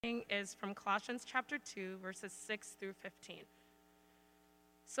Is from Colossians chapter 2, verses 6 through 15.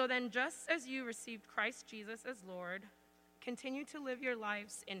 So then, just as you received Christ Jesus as Lord, continue to live your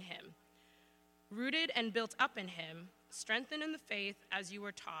lives in him, rooted and built up in him, strengthened in the faith as you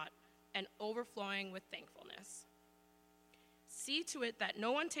were taught, and overflowing with thankfulness. See to it that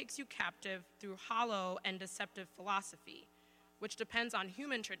no one takes you captive through hollow and deceptive philosophy, which depends on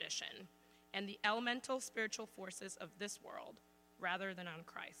human tradition and the elemental spiritual forces of this world, rather than on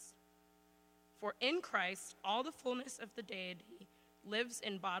Christ. For in Christ, all the fullness of the deity lives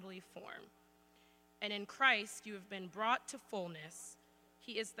in bodily form. And in Christ, you have been brought to fullness.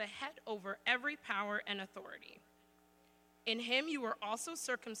 He is the head over every power and authority. In him you were also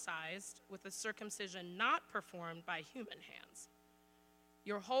circumcised with a circumcision not performed by human hands.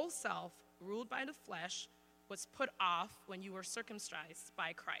 Your whole self, ruled by the flesh, was put off when you were circumcised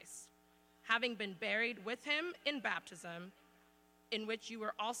by Christ, having been buried with him in baptism, in which you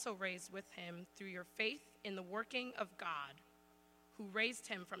were also raised with him through your faith in the working of God, who raised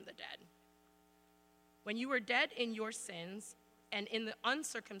him from the dead. When you were dead in your sins and in the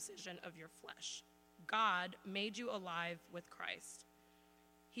uncircumcision of your flesh, God made you alive with Christ.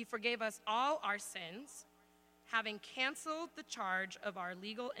 He forgave us all our sins, having canceled the charge of our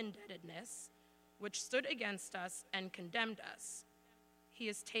legal indebtedness, which stood against us and condemned us. He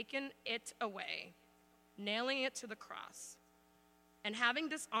has taken it away, nailing it to the cross. And having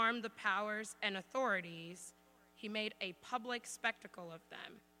disarmed the powers and authorities, he made a public spectacle of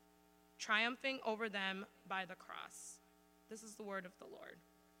them, triumphing over them by the cross. This is the word of the Lord.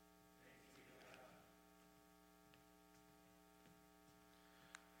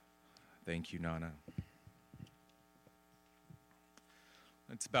 Thank you, Nana.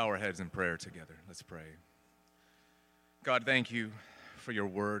 Let's bow our heads in prayer together. Let's pray. God, thank you for your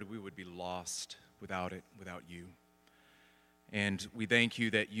word. We would be lost without it, without you. And we thank you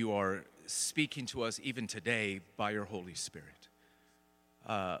that you are speaking to us even today by your Holy Spirit.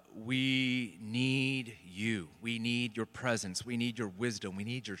 We need you. We need your presence. We need your wisdom. We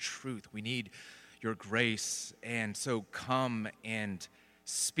need your truth. We need your grace. And so come and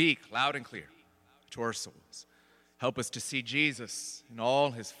speak loud and clear to our souls. Help us to see Jesus in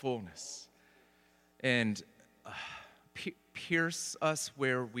all his fullness. And pierce us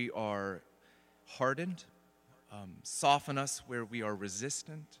where we are hardened. Soften us where we are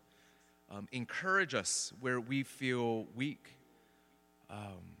resistant. Encourage us where we feel weak.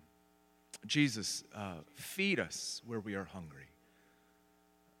 Jesus, feed us where we are hungry.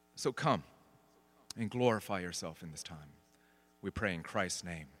 So come and glorify yourself in this time. We pray in Christ's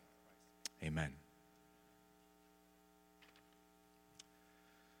name. Amen.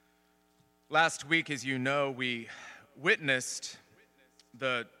 Last week, as you know, we witnessed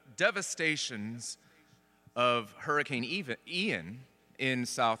the devastations of Hurricane Ian in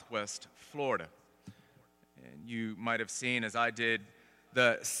southwest Florida. And you might have seen, as I did,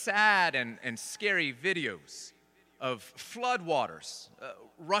 the sad and scary videos of floodwaters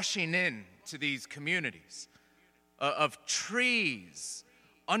rushing in to these communities, of trees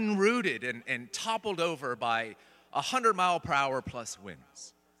unrooted and toppled over by 100-mile-per-hour plus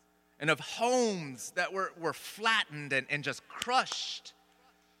winds, and of homes that were flattened and just crushed,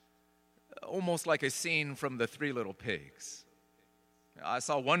 almost like a scene from the Three Little Pigs. I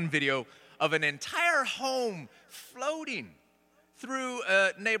saw one video of an entire home floating through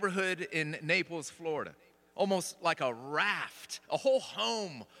a neighborhood in Naples, Florida, almost like a raft, a whole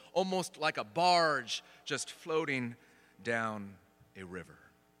home, almost like a barge, just floating down a river.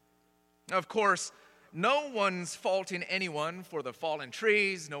 Now, of course, no one's faulting anyone for the fallen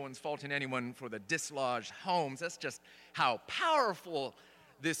trees. No one's faulting anyone for the dislodged homes. That's just how powerful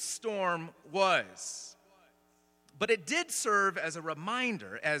this storm was. But it did serve as a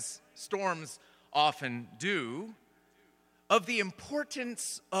reminder, as storms often do, of the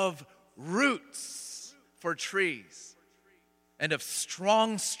importance of roots for trees and of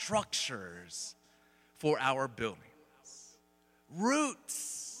strong structures for our buildings.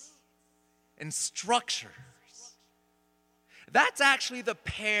 Roots and structures. That's actually the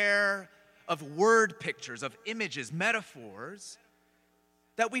pair of word pictures, of images, metaphors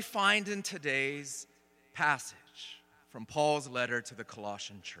that we find in today's passage from Paul's letter to the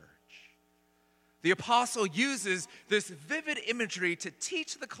Colossian church. The apostle uses this vivid imagery to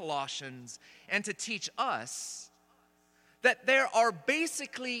teach the Colossians and to teach us that there are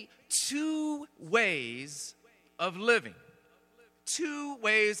basically two ways of living. Two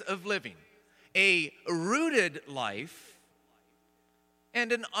ways of living. A rooted life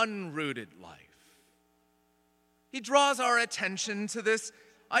and an unrooted life. He draws our attention to this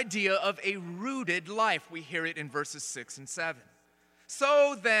idea of a rooted life. We hear it in verses 6 and 7.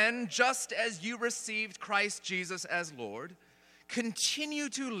 So then, just as you received Christ Jesus as Lord, continue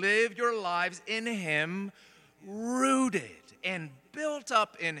to live your lives in him, rooted and built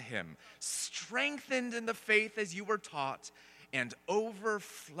up in him, strengthened in the faith as you were taught, and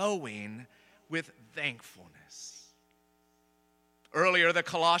overflowing with thankfulness. Earlier, the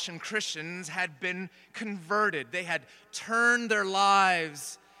Colossian Christians had been converted. They had turned their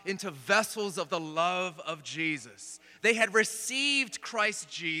lives into vessels of the love of Jesus. They had received Christ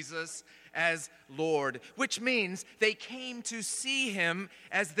Jesus as Lord, which means they came to see him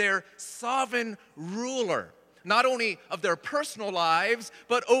as their sovereign ruler, not only of their personal lives,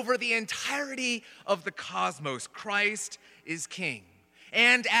 but over the entirety of the cosmos. Christ is king.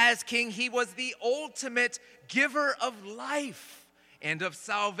 And as king, he was the ultimate giver of life and of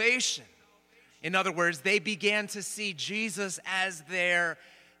salvation. In other words, they began to see Jesus as their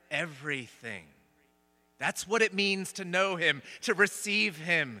everything. That's what it means to know him, to receive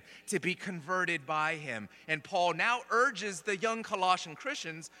him, to be converted by him. And Paul now urges the young Colossian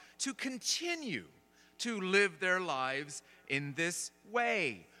Christians to continue to live their lives in this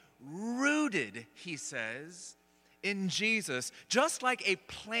way. Rooted, he says, in Jesus, just like a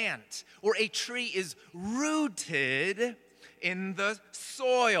plant or a tree is rooted in the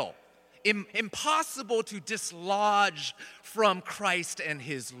soil. Impossible to dislodge from Christ and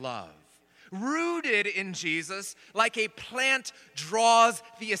his love. Rooted in Jesus, like a plant draws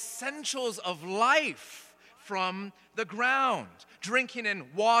the essentials of life from the ground, drinking in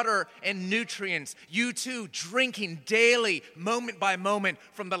water and nutrients. You too, drinking daily, moment by moment,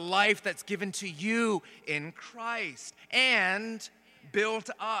 from the life that's given to you in Christ, and built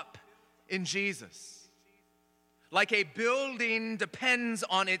up in Jesus. Like a building depends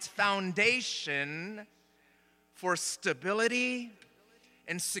on its foundation for stability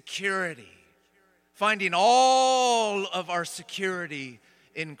and security, finding all of our security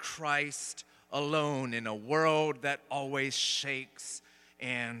in Christ alone in a world that always shakes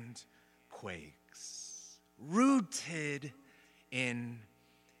and quakes. Rooted in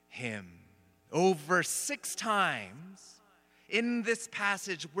him. Over 6 times in this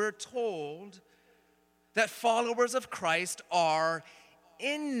passage, we're told that followers of Christ are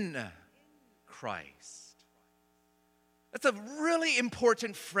in Christ. That's a really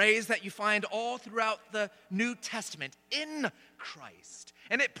important phrase that you find all throughout the New Testament, in Christ.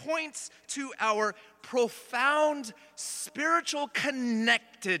 And it points to our profound spiritual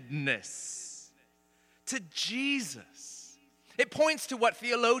connectedness to Jesus. It points to what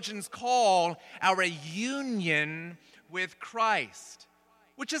theologians call our union with Christ,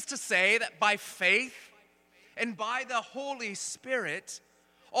 which is to say that by faith and by the Holy Spirit,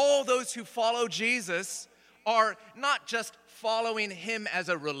 all those who follow Jesus are not just following him as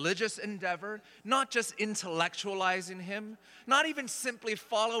a religious endeavor, not just intellectualizing him, not even simply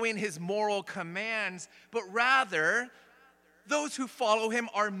following his moral commands, but rather those who follow him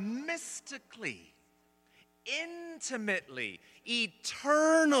are mystically, intimately,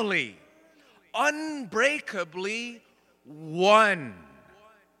 eternally, unbreakably one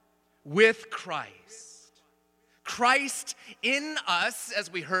with Christ. Christ in us,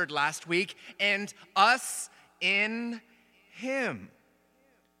 as we heard last week, and us in him.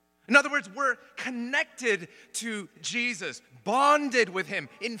 In other words, we're connected to Jesus, bonded with him,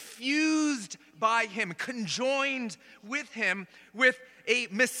 infused by him, conjoined with him with a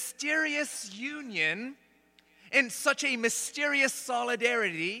mysterious union and such a mysterious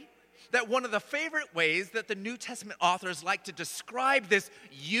solidarity that one of the favorite ways that the New Testament authors like to describe this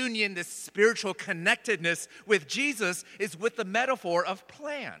union, this spiritual connectedness with Jesus, is with the metaphor of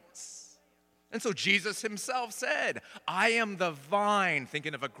plants. And so Jesus himself said, I am the vine,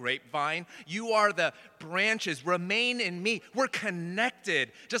 thinking of a grapevine. You are the branches, remain in me. We're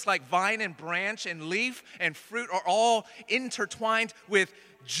connected, just like vine and branch and leaf and fruit are all intertwined with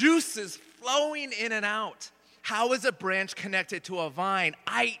juices flowing in and out. How is a branch connected to a vine?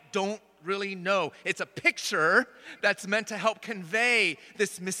 I don't really know. It's a picture that's meant to help convey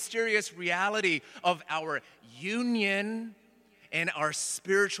this mysterious reality of our union and our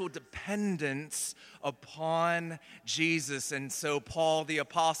spiritual dependence upon Jesus. And so Paul the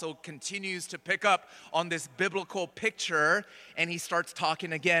apostle continues to pick up on this biblical picture, and he starts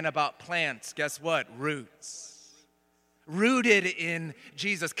talking again about plants. Guess what? Roots. Rooted in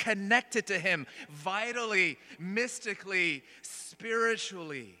Jesus, connected to him vitally, mystically,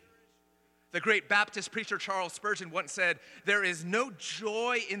 spiritually. The great Baptist preacher Charles Spurgeon once said, there is no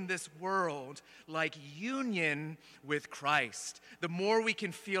joy in this world like union with Christ. The more we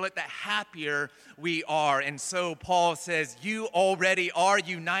can feel it, the happier we are. And so Paul says, you already are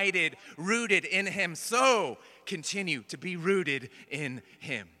united, rooted in him. So continue to be rooted in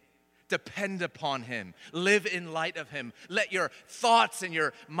him. Depend upon him. Live in light of him. Let your thoughts and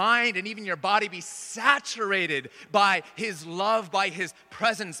your mind and even your body be saturated by his love, by his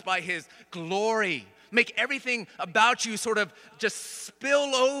presence, by his glory. Make everything about you sort of just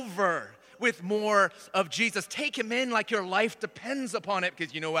spill over with more of Jesus. Take him in like your life depends upon it,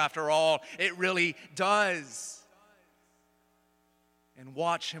 because after all, it really does. And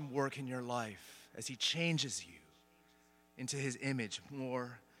watch him work in your life as he changes you into his image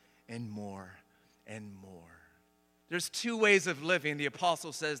more and more and more. There's two ways of living. The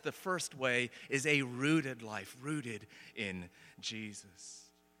apostle says the first way is a rooted life, rooted in Jesus.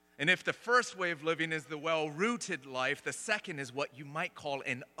 And if the first way of living is the well-rooted life, the second is what you might call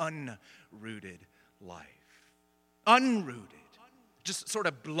an unrooted life. Unrooted, just sort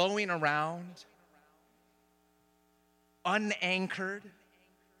of blowing around, unanchored,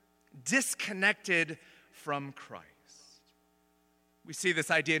 disconnected from Christ. We see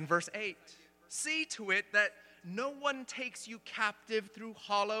this idea in verse 8. See to it that no one takes you captive through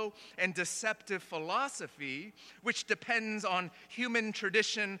hollow and deceptive philosophy, which depends on human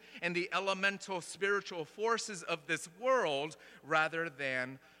tradition and the elemental spiritual forces of this world, rather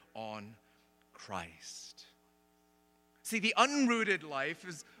than on Christ. See, the unrooted life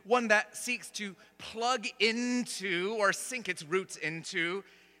is one that seeks to plug into or sink its roots into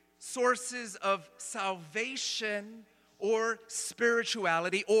sources of salvation or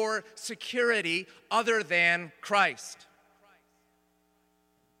spirituality or security other than Christ.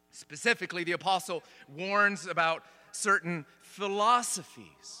 Specifically, the apostle warns about certain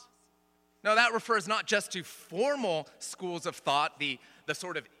philosophies. Now, that refers not just to formal schools of thought, the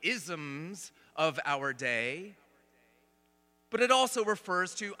sort of isms of our day, but it also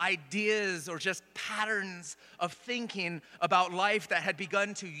refers to ideas or just patterns of thinking about life that had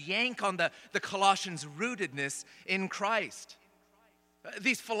begun to yank on the Colossians' rootedness in Christ.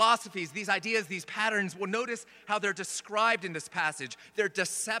 These philosophies, these ideas, these patterns, well, notice how they're described in this passage. They're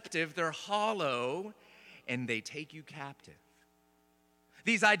deceptive, they're hollow, and they take you captive.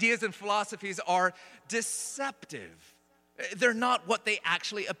 These ideas and philosophies are deceptive. They're not what they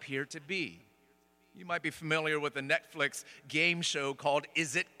actually appear to be. You might be familiar with a Netflix game show called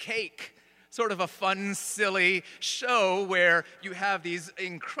Is It Cake? Sort of a fun, silly show where you have these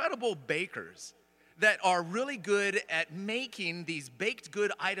incredible bakers that are really good at making these baked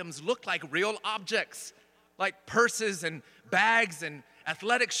good items look like real objects, like purses and bags and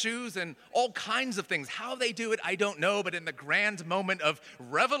athletic shoes and all kinds of things. How they do it, I don't know, but in the grand moment of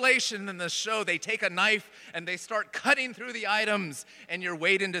revelation in the show, they take a knife and they start cutting through the items, and you're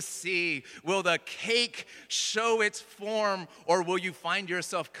waiting to see, will the cake show its form, or will you find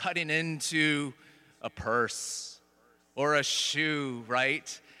yourself cutting into a purse or a shoe,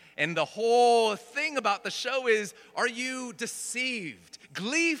 right? And the whole thing about the show is, are you deceived,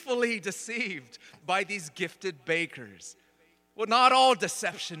 gleefully deceived by these gifted bakers? Well, not all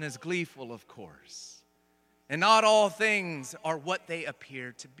deception is gleeful, of course. And not all things are what they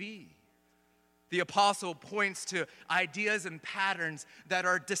appear to be. The apostle points to ideas and patterns that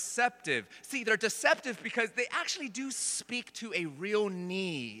are deceptive. See, they're deceptive because they actually do speak to a real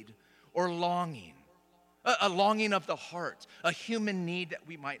need or longing, a longing of the heart, a human need that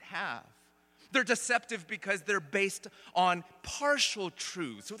we might have. They're deceptive because they're based on partial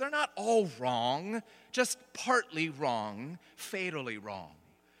truths. So they're not all wrong, just partly wrong, fatally wrong.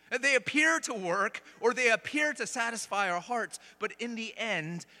 They appear to work or they appear to satisfy our hearts, but in the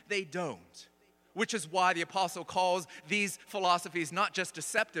end, they don't. Which is why the apostle calls these philosophies not just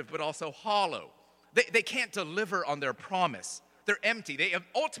deceptive, but also hollow. They can't deliver on their promise. They're empty.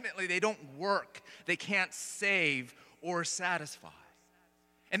 Ultimately, they don't work. They can't save or satisfy.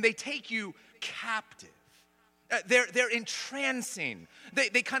 And they take you captive. They're entrancing.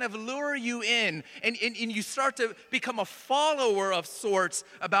 They kind of lure you in, and you start to become a follower of sorts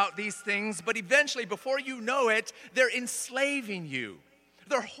about these things, but eventually, before you know it, they're enslaving you.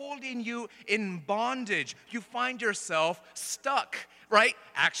 They're holding you in bondage. You find yourself stuck, right?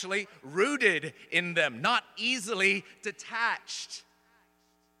 Actually, rooted in them, not easily detached.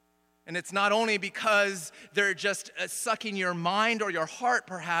 And it's not only because they're just sucking your mind or your heart,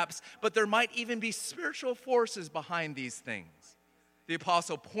 perhaps, but there might even be spiritual forces behind these things. The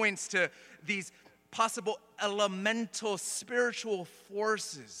apostle points to these possible elemental spiritual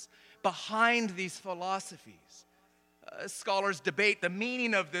forces behind these philosophies. Scholars debate the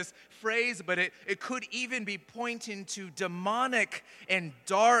meaning of this phrase, but it could even be pointing to demonic and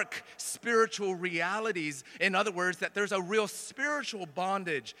dark spiritual realities. In other words, that there's a real spiritual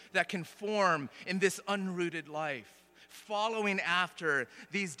bondage that can form in this unrooted life. following after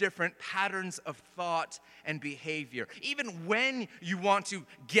these different patterns of thought and behavior. Even when you want to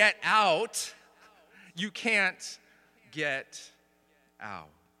get out, you can't get out.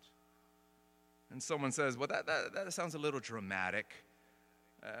 And someone says, well, that sounds a little dramatic.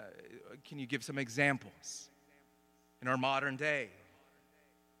 Can you give some examples in our modern day?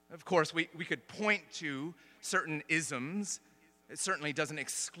 Of course, we could point to certain isms. It certainly doesn't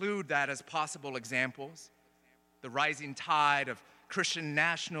exclude that as possible examples. The rising tide of Christian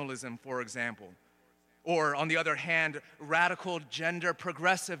nationalism, for example. Or, on the other hand, radical gender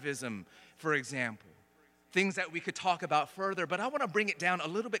progressivism, for example. Things that we could talk about further, but I want to bring it down a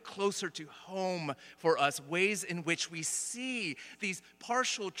little bit closer to home for us, ways in which we see these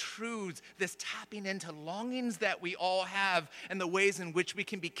partial truths, this tapping into longings that we all have, and the ways in which we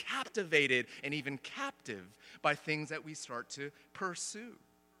can be captivated and even captive by things that we start to pursue.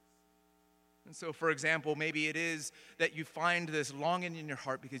 And so, for example, maybe it is that you find this longing in your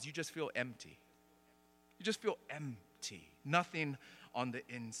heart because you just feel empty. You just feel empty, nothing on the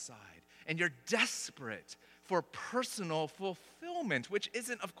inside. And you're desperate for personal fulfillment, which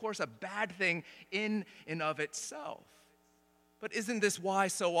isn't, of course, a bad thing in and of itself. But isn't this why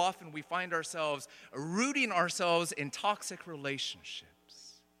so often we find ourselves rooting ourselves in toxic relationships?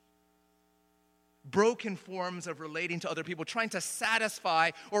 Broken forms of relating to other people, trying to satisfy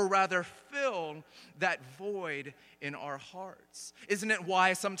or rather fill that void in our hearts. Isn't it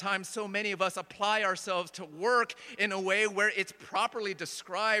why sometimes so many of us apply ourselves to work in a way where it's properly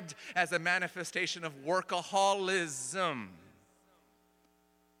described as a manifestation of workaholism?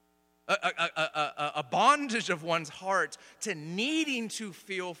 A bondage of one's heart to needing to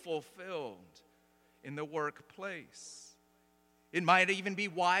feel fulfilled in the workplace. It might even be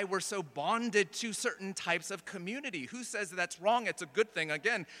why we're so bonded to certain types of community. Who says that's wrong? It's a good thing.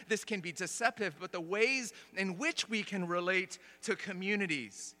 Again, this can be deceptive, but the ways in which we can relate to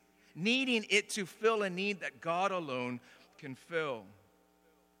communities, needing it to fill a need that God alone can fill.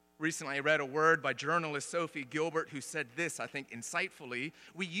 Recently, I read a word by journalist Sophie Gilbert who said this, I think insightfully.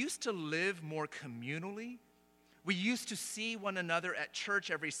 We used to live more communally. We used to see one another at church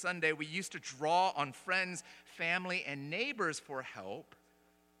every Sunday. We used to draw on friends, family, and neighbors for help.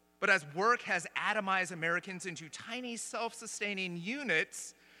 But as work has atomized Americans into tiny self-sustaining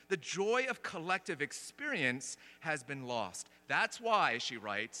units, the joy of collective experience has been lost. That's why, she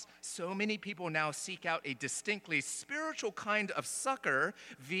writes, so many people now seek out a distinctly spiritual kind of succor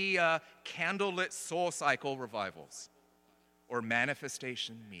via candlelit soul cycle revivals or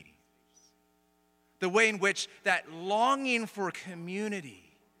manifestation meetings. The way in which that longing for community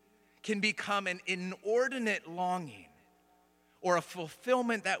can become an inordinate longing or a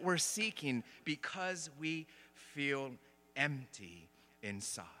fulfillment that we're seeking because we feel empty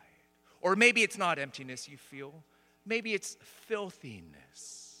inside. Or maybe it's not emptiness you feel. Maybe it's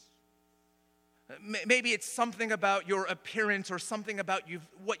filthiness. Maybe it's something about your appearance or something about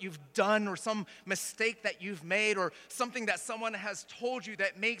what you've done or some mistake that you've made or something that someone has told you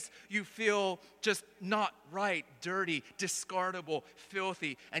that makes you feel just not right, dirty, discardable,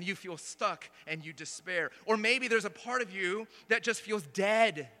 filthy, and you feel stuck and you despair. Or maybe there's a part of you that just feels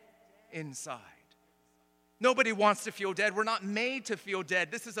dead inside. Nobody wants to feel dead. We're not made to feel dead.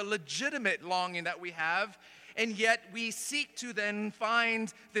 This is a legitimate longing that we have. And yet we seek to then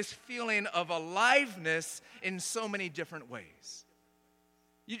find this feeling of aliveness in so many different ways.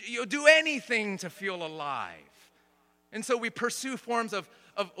 You'll do anything to feel alive. And so we pursue forms of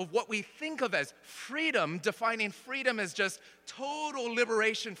what we think of as freedom, defining freedom as just total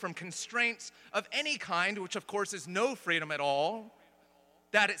liberation from constraints of any kind, which of course is no freedom at all.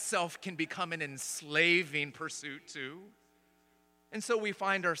 That itself can become an enslaving pursuit too. And so we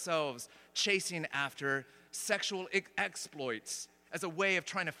find ourselves chasing after sexual exploits as a way of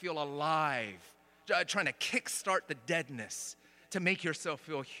trying to feel alive, trying to kickstart the deadness to make yourself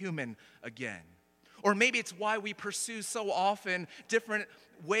feel human again. Or maybe it's why we pursue so often different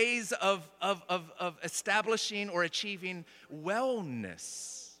ways of establishing or achieving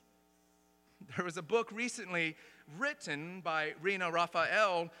wellness. There was a book recently written by Rina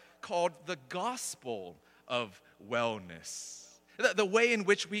Raphael called The Gospel of Wellness. The way in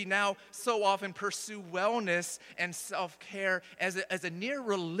which we now so often pursue wellness and self-care as a near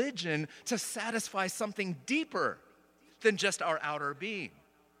religion to satisfy something deeper than just our outer being.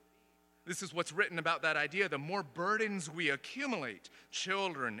 This is what's written about that idea. The more burdens we accumulate,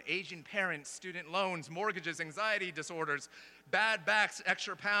 children, aging parents, student loans, mortgages, anxiety disorders, bad backs,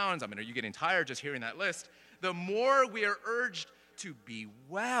 extra pounds. Are you getting tired just hearing that list? The more we are urged to be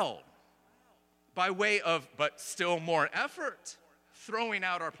well by way of, but still more effort, throwing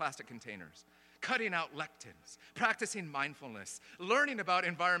out our plastic containers, cutting out lectins, practicing mindfulness, learning about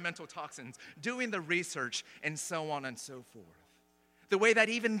environmental toxins, doing the research, and so on and so forth. The way that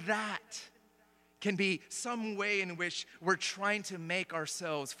even that can be some way in which we're trying to make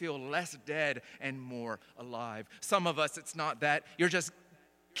ourselves feel less dead and more alive. Some of us, it's not that. You're just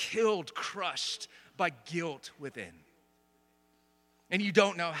killed, crushed by guilt within. And you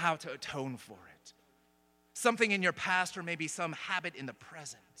don't know how to atone for it. Something in your past or maybe some habit in the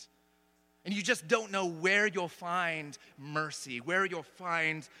present. And you just don't know where you'll find mercy, where you'll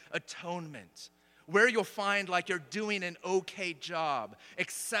find atonement, where you'll find like you're doing an okay job,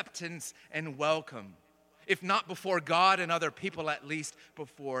 acceptance and welcome. If not before God and other people, at least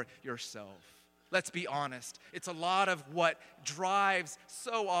before yourself. Let's be honest. It's a lot of what drives,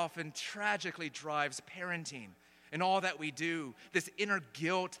 so often tragically drives parenting. And all that we do, this inner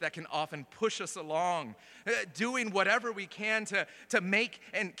guilt that can often push us along, doing whatever we can to make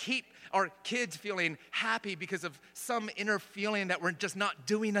and keep our kids feeling happy because of some inner feeling that we're just not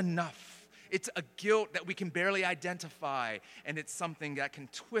doing enough. It's a guilt that we can barely identify, and it's something that can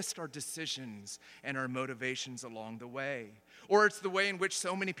twist our decisions and our motivations along the way. Or it's the way in which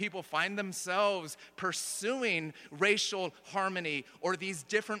so many people find themselves pursuing racial harmony or these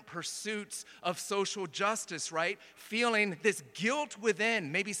different pursuits of social justice, right? Feeling this guilt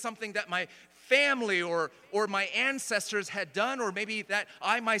within, maybe something that my family or my ancestors had done, or maybe that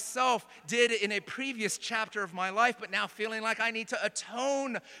I myself did in a previous chapter of my life, but now feeling like I need to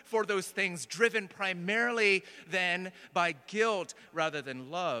atone for those things, driven primarily then by guilt rather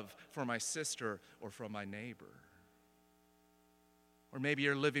than love for my sister or for my neighbor. Or maybe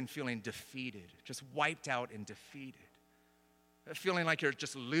you're living feeling defeated, just wiped out and defeated, feeling like you're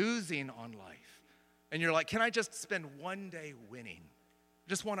just losing on life. And you're like, can I just spend one day winning?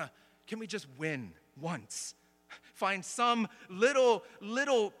 Can we just win once? Find some little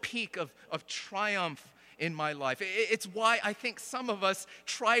peak of triumph in my life. It's why I think some of us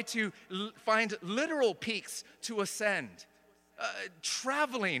try to find literal peaks to ascend.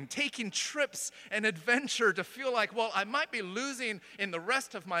 Traveling, taking trips and adventure to feel like, well, I might be losing in the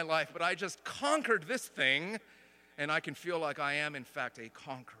rest of my life, but I just conquered this thing, and I can feel like I am, in fact, a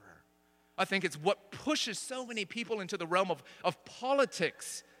conqueror. I think it's what pushes so many people into the realm of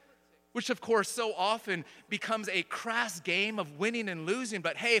politics, which, of course, so often becomes a crass game of winning and losing.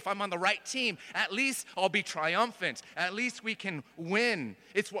 But hey, if I'm on the right team, at least I'll be triumphant. At least we can win.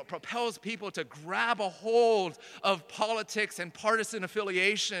 It's what propels people to grab a hold of politics and partisan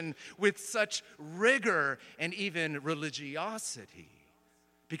affiliation with such rigor and even religiosity.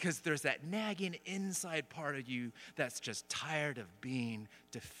 Because there's that nagging inside part of you that's just tired of being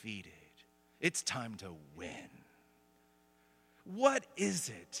defeated. It's time to win. What is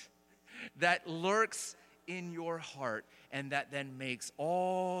it that lurks in your heart and that then makes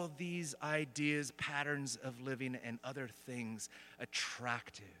all these ideas, patterns of living, and other things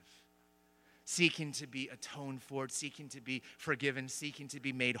attractive? Seeking to be atoned for, seeking to be forgiven, seeking to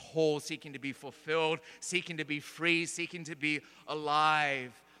be made whole, seeking to be fulfilled, seeking to be free, seeking to be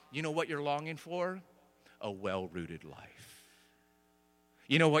alive. You know what you're longing for? A well-rooted life.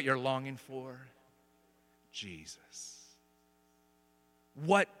 You know what you're longing for? Jesus.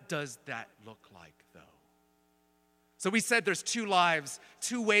 What does that look like, though? So we said there's two lives,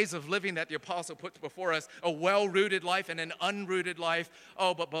 two ways of living that the apostle puts before us, a well-rooted life and an unrooted life.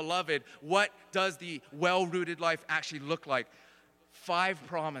 Oh, but beloved, what does the well-rooted life actually look like? 5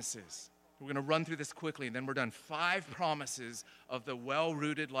 promises. We're going to run through this quickly, and then we're done. 5 promises of the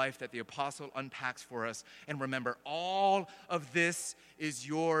well-rooted life that the apostle unpacks for us. And remember, all of this is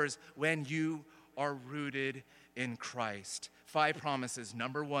yours when you are rooted in Christ. 5 promises.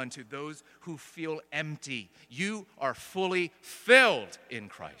 Number 1, to those who feel empty, you are fully filled in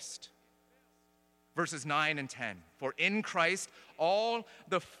Christ. Verses 9 and 10. For in Christ, all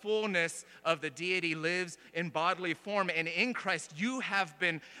the fullness of the deity lives in bodily form. And in Christ, you have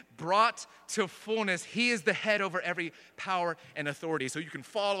been brought to fullness. He is the head over every power and authority. So you can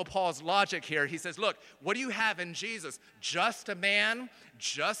follow Paul's logic here. He says, look, what do you have in Jesus? Just a man,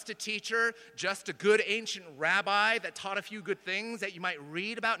 just a teacher, just a good ancient rabbi that taught a few good things that you might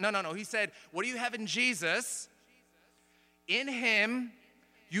read about? No. He said, what do you have in Jesus? In him,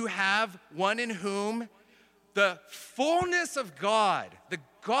 you have one in whom the fullness of God, the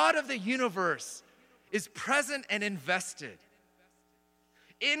God of the universe, is present and invested.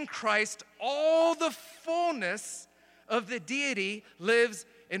 In Christ, all the fullness of the deity lives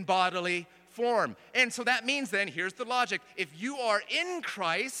in bodily form. And so that means then, here's the logic. If you are in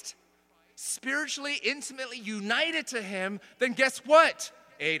Christ, spiritually, intimately united to him, then guess what?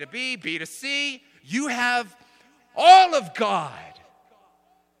 A to B, B to C, you have all of God.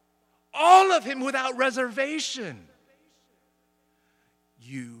 all of him without reservation.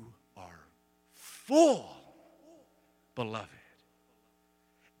 You are full, beloved.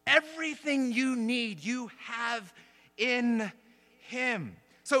 Everything you need, you have in him.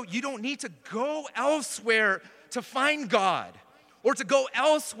 So you don't need to go elsewhere to find God, or to go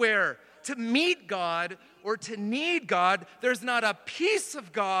elsewhere to meet God, or to need God. There's not a piece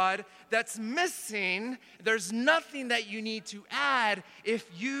of God that's missing. There's nothing that you need to add if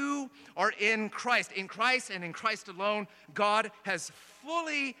you are in Christ. In Christ and in Christ alone, God has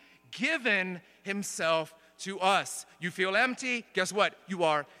fully given himself to us. You feel empty? Guess what? You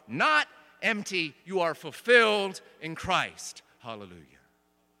are not empty. You are fulfilled in Christ. Hallelujah.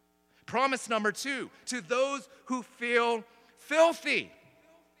 Promise number 2, to those who feel filthy,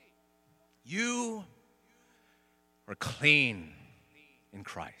 you are clean in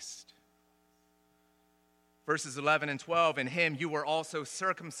Christ. Verses 11 and 12, in him you were also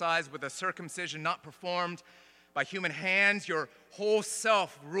circumcised with a circumcision not performed by human hands. Your whole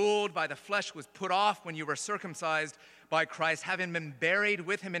self, ruled by the flesh, was put off when you were circumcised by Christ, having been buried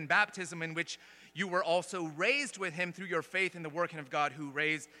with him in baptism, in which you were also raised with him through your faith in the working of God who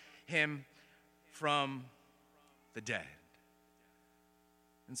raised him from the dead.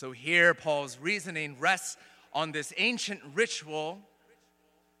 And so here Paul's reasoning rests on this ancient ritual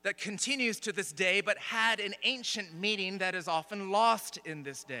that continues to this day, but had an ancient meaning that is often lost in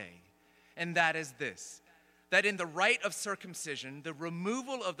this day. And that is this, that in the rite of circumcision, the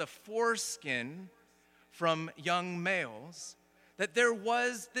removal of the foreskin from young males, that there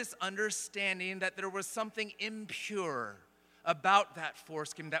was this understanding that there was something impure about that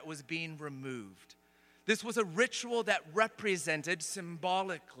foreskin that was being removed. This was a ritual that represented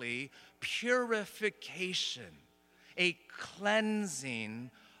symbolically purification, a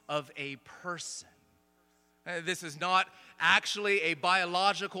cleansing of a person. This is not actually a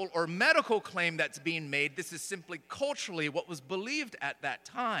biological or medical claim that's being made. This is simply culturally what was believed at that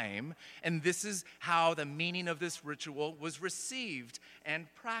time, and this is how the meaning of this ritual was received and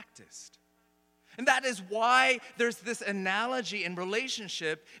practiced. And that is why there's this analogy and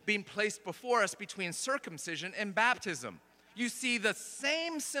relationship being placed before us between circumcision and baptism. You see the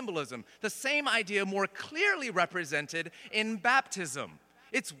same symbolism, the same idea more clearly represented in baptism.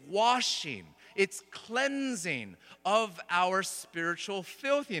 It's washing, it's cleansing of our spiritual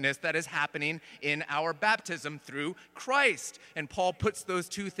filthiness that is happening in our baptism through Christ. And Paul puts those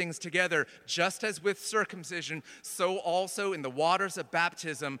two things together. Just as with circumcision, so also in the waters of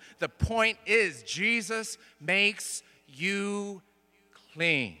baptism. The point is, Jesus makes you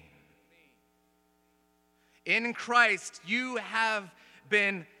clean. In Christ, you have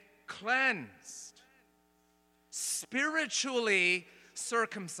been cleansed, spiritually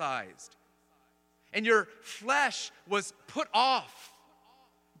circumcised. And your flesh was put off,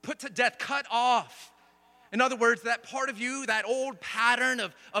 put to death, cut off. In other words, that part of you, that old pattern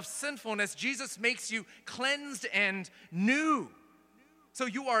of sinfulness, Jesus makes you cleansed and new. So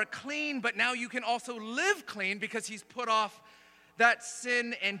you are clean, but now you can also live clean because he's put off that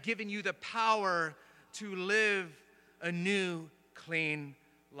sin and given you the power to live a new, clean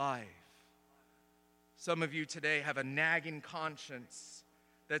life. Some of you today have a nagging conscience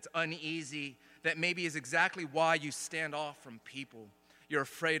that's uneasy, that maybe is exactly why you stand off from people. You're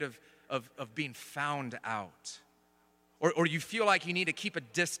afraid of being found out. Or you feel like you need to keep a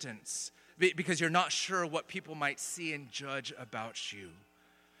distance because you're not sure what people might see and judge about you.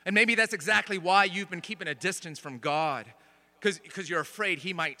 And maybe that's exactly why you've been keeping a distance from God, because you're afraid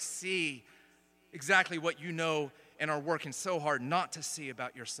he might see exactly what you know and are working so hard not to see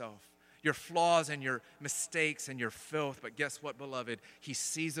about yourself. Your flaws and your mistakes and your filth. But guess what, beloved? He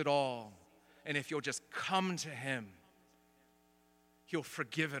sees it all. And if you'll just come to him, he'll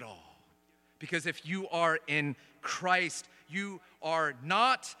forgive it all. Because if you are in Christ, you are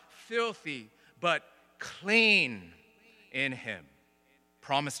not filthy, but clean in him.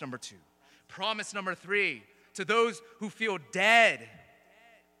 Promise number 2. Promise number 3, to those who feel dead,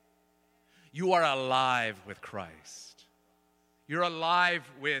 you are alive with Christ. You're alive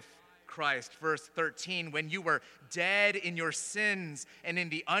with Christ. Verse 13, when you were dead in your sins and in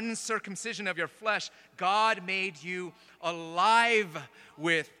the uncircumcision of your flesh, God made you alive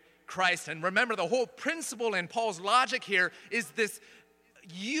with Christ. And remember, the whole principle in Paul's logic here is this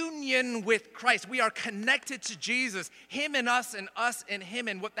union with Christ. We are connected to Jesus, him and us in him.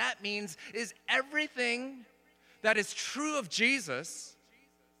 And what that means is everything that is true of Jesus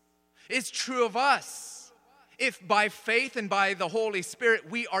is true of us. If by faith and by the Holy Spirit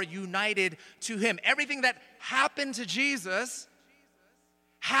we are united to him. Everything that happened to Jesus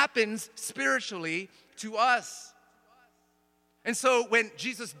happens spiritually to us. And so when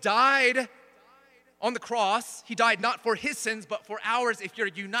Jesus died on the cross, he died not for his sins, but for ours. If you're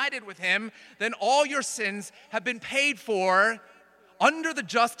united with him, then all your sins have been paid for under the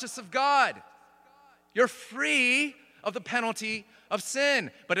justice of God. You're free of the penalty of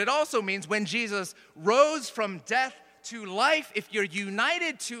sin. But it also means when Jesus rose from death to life, if you're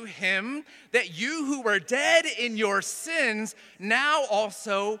united to him, that you who were dead in your sins now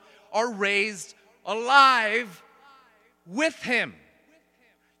also are raised alive with him.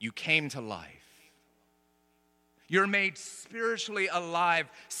 You came to life. You're made spiritually alive,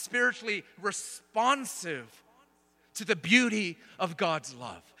 spiritually responsive to the beauty of God's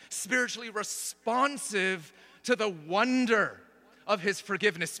love, spiritually responsive to the wonder of his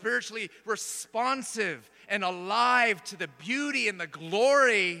forgiveness, spiritually responsive and alive to the beauty and the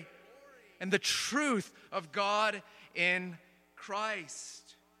glory and the truth of God in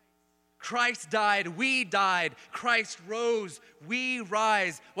Christ. Christ died, we died. Christ rose, we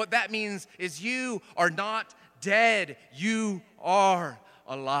rise. What that means is you are not dead, you are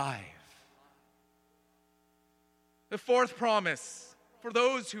alive. The fourth promise, for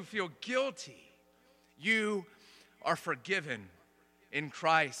those who feel guilty, you are forgiven in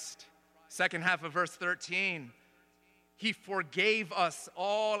Christ. Second half of verse 13, he forgave us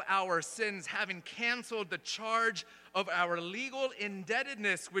all our sins, having canceled the charge of our legal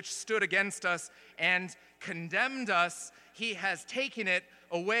indebtedness which stood against us and condemned us. He has taken it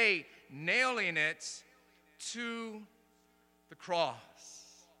away, nailing it to the cross.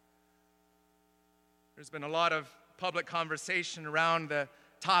 There's been a lot of public conversation around the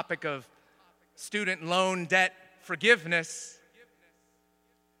topic of student loan debt forgiveness.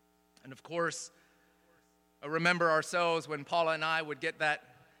 And of course, I remember ourselves when Paula and I would get that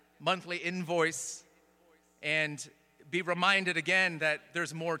monthly invoice and be reminded again that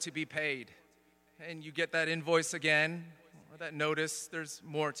there's more to be paid. And you get that invoice again, or that notice, there's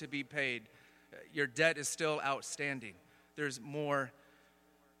more to be paid. Your debt is still outstanding. There's more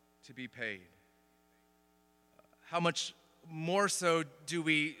to be paid. How much more so do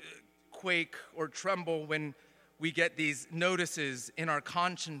we quake or tremble when we get these notices in our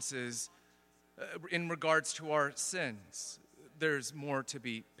consciences in regards to our sins? There's more to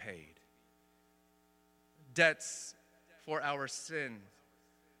be paid. Debts for our sins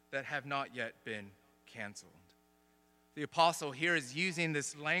that have not yet been canceled. The apostle here is using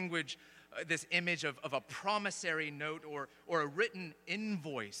this language, this image of a promissory note or a written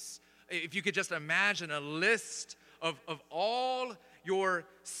invoice. If you could just imagine a list of all your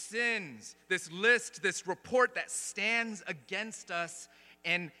sins, this list, this report that stands against us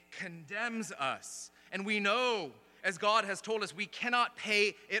and condemns us. And we know, as God has told us, we cannot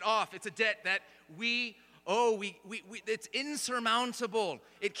pay it off. It's a debt that we owe. It's insurmountable.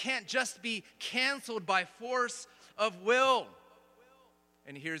 It can't just be canceled by force of will.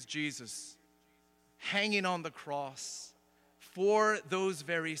 And here's Jesus hanging on the cross for those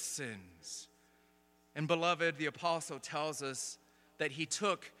very sins. And beloved, the apostle tells us that he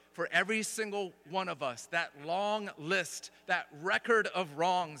took for every single one of us that long list, that record of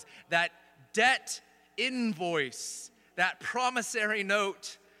wrongs, that debt invoice, that promissory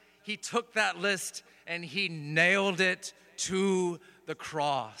note. He took that list and he nailed it to the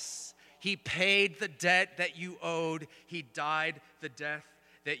cross. He paid the debt that you owed. He died the death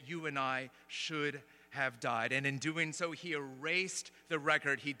that you and I should have died. And in doing so, he erased the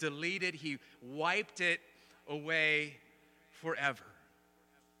record. He deleted, he wiped it away forever.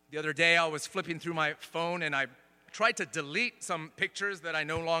 The other day, I was flipping through my phone and I tried to delete some pictures that I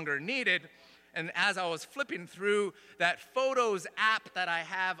no longer needed. And as I was flipping through that Photos app that I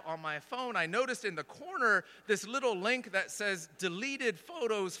have on my phone, I noticed in the corner this little link that says deleted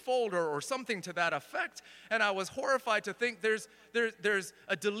photos folder or something to that effect. And I was horrified to think there's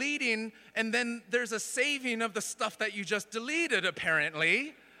a deleting and then there's a saving of the stuff that you just deleted,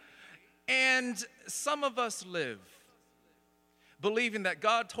 apparently. And some of us live believing that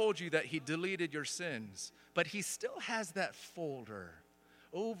God told you that he deleted your sins, but he still has that folder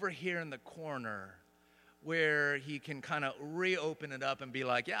over here in the corner where he can kind of reopen it up and be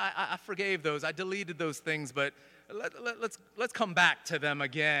like, yeah, I forgave those. I deleted those things, but let's come back to them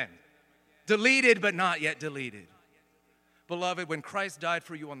again. Deleted, but not yet deleted. Beloved, when Christ died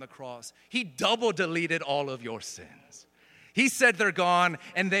for you on the cross, he double deleted all of your sins. He said they're gone,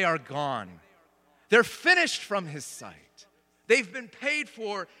 and they are gone. They're finished from his sight. They've been paid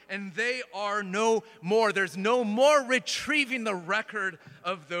for, and they are no more. There's no more retrieving the record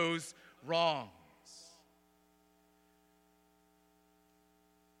of those wrongs.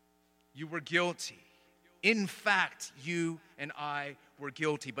 You were guilty. In fact, you and I were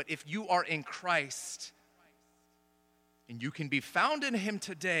guilty. But if you are in Christ, and you can be found in him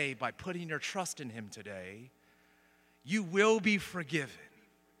today by putting your trust in him today, you will be forgiven.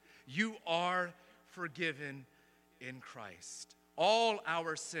 You are forgiven in Christ. All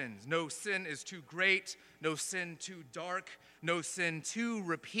our sins. No sin is too great, no sin too dark, no sin too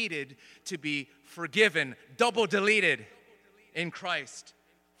repeated to be forgiven, double deleted in Christ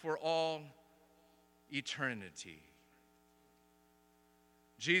for all eternity.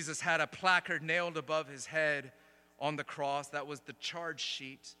 Jesus had a placard nailed above his head on the cross. That was the charge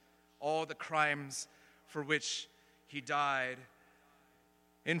sheet, all the crimes for which he died.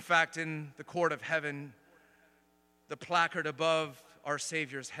 In fact, in the court of heaven, the placard above our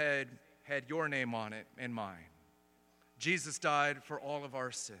Savior's head had your name on it and mine. Jesus died for all of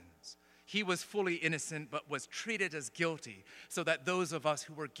our sins. He was fully innocent but was treated as guilty so that those of us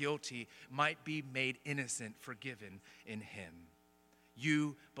who were guilty might be made innocent, forgiven in him.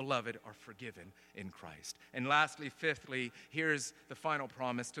 You, beloved, are forgiven in Christ. And lastly, fifthly, here's the final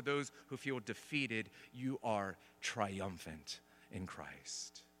promise to those who feel defeated: you are triumphant in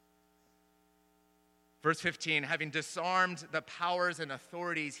Christ. Verse 15, having disarmed the powers and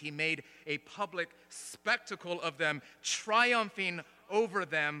authorities, he made a public spectacle of them, triumphing over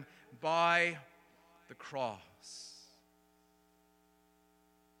them by the cross.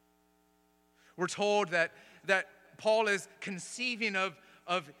 We're told that Paul is conceiving of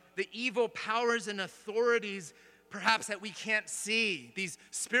the evil powers and authorities, perhaps that we can't see. These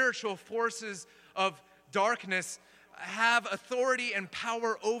spiritual forces of darkness have authority and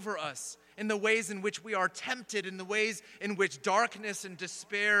power over us in the ways in which we are tempted, in the ways in which darkness and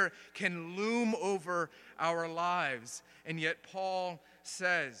despair can loom over our lives. And yet Paul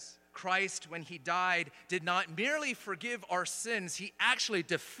says, Christ, when he died, did not merely forgive our sins, he actually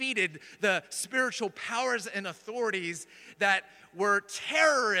defeated the spiritual powers and authorities that were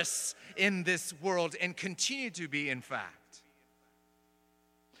terrorists in this world and continue to be, in fact.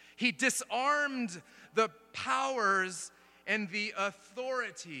 He disarmed the powers and the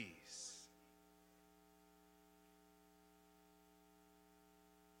authorities.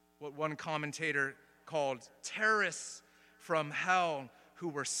 What one commentator called terrorists from hell who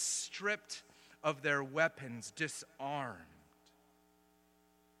were stripped of their weapons, disarmed,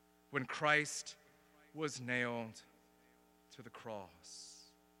 when Christ was nailed to the cross.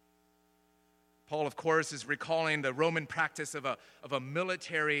 Paul, of course, is recalling the Roman practice of a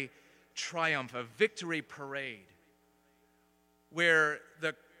military triumph, a victory parade, where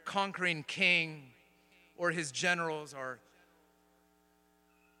the conquering king or his generals are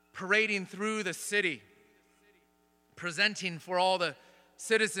parading through the city, presenting for all the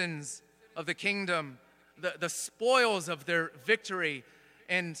citizens of the kingdom the spoils of their victory,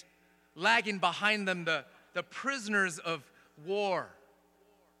 and lagging behind them the prisoners of war.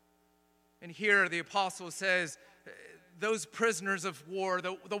 And here the apostle says, those prisoners of war,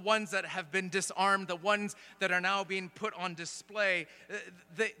 the ones that have been disarmed, the ones that are now being put on display,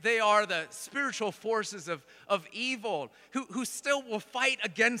 they are the spiritual forces of evil who still will fight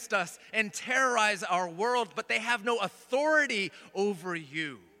against us and terrorize our world, but they have no authority over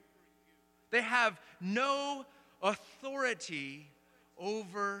you. They have no authority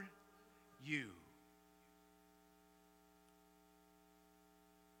over you.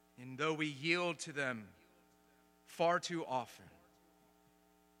 And though we yield to them far too often,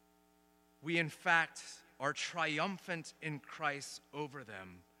 we in fact are triumphant in Christ over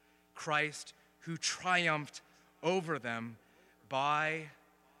them. Christ who triumphed over them by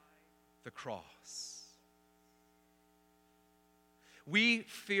the cross. We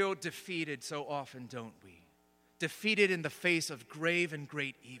feel defeated so often, don't we? Defeated in the face of grave and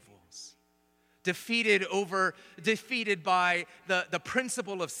great evils. Defeated by the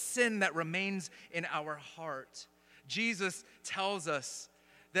principle of sin that remains in our heart. Jesus tells us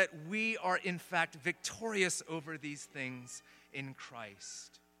that we are in fact victorious over these things in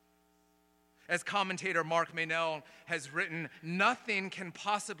Christ. As commentator Mark Meynell has written, nothing can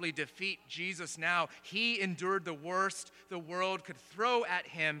possibly defeat Jesus now. He endured the worst the world could throw at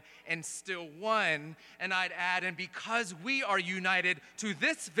him and still won. And I'd add, and because we are united to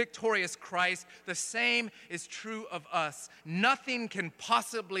this victorious Christ, the same is true of us. Nothing can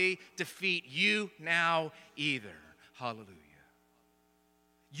possibly defeat you now either. Hallelujah.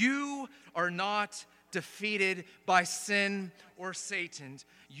 You are not defeated by sin or Satan.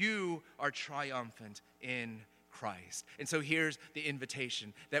 You are triumphant in Christ. And so here's the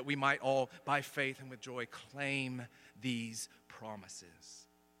invitation that we might all, by faith and with joy, claim these promises.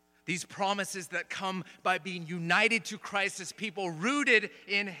 These promises that come by being united to Christ as people rooted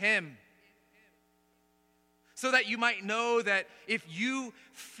in him. so that you might know that if you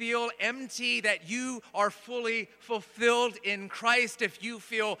feel empty, that you are fully fulfilled in Christ. If you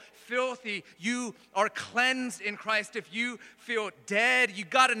feel filthy, you are cleansed in Christ. If you feel dead, you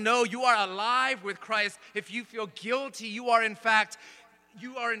got to know you are alive with Christ. If you feel guilty, you are in fact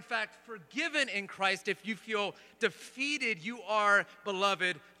forgiven in Christ. If you feel defeated, you are,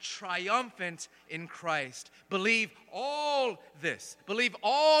 beloved, triumphant in Christ. Believe all this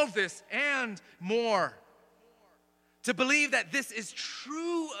and more. To believe that this is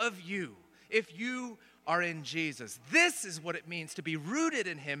true of you if you are in Jesus. This is what it means to be rooted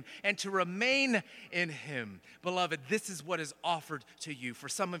in him and to remain in him. Beloved, this is what is offered to you. For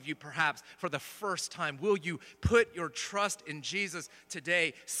some of you, perhaps for the first time, will you put your trust in Jesus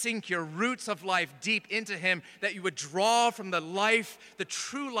today? Sink your roots of life deep into him, that you would draw from the life, the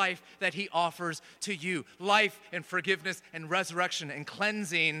true life that he offers to you. Life and forgiveness and resurrection and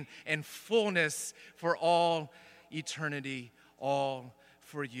cleansing and fullness for all eternity, all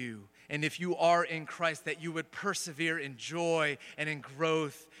for you. And if you are in Christ, that you would persevere in joy and in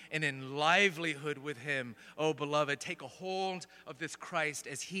growth and in livelihood with him. Oh, beloved, take a hold of this Christ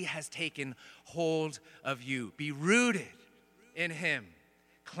as he has taken hold of you. Be rooted in him.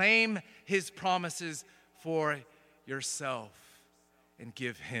 Claim his promises for yourself and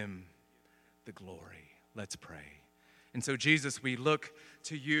give him the glory. Let's pray. And so, Jesus, we look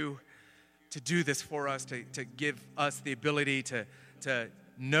to you to do this for us, to give us the ability to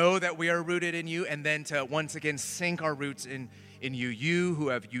know that we are rooted in you, and then to once again sink our roots in you. You who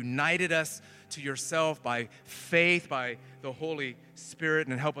have united us to yourself by faith, by the Holy Spirit,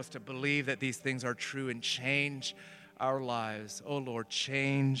 and help us to believe that these things are true and change our lives. Oh Lord,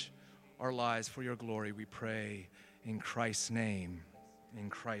 change our lives for your glory, we pray in Christ's name. In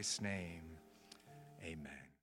Christ's name, amen.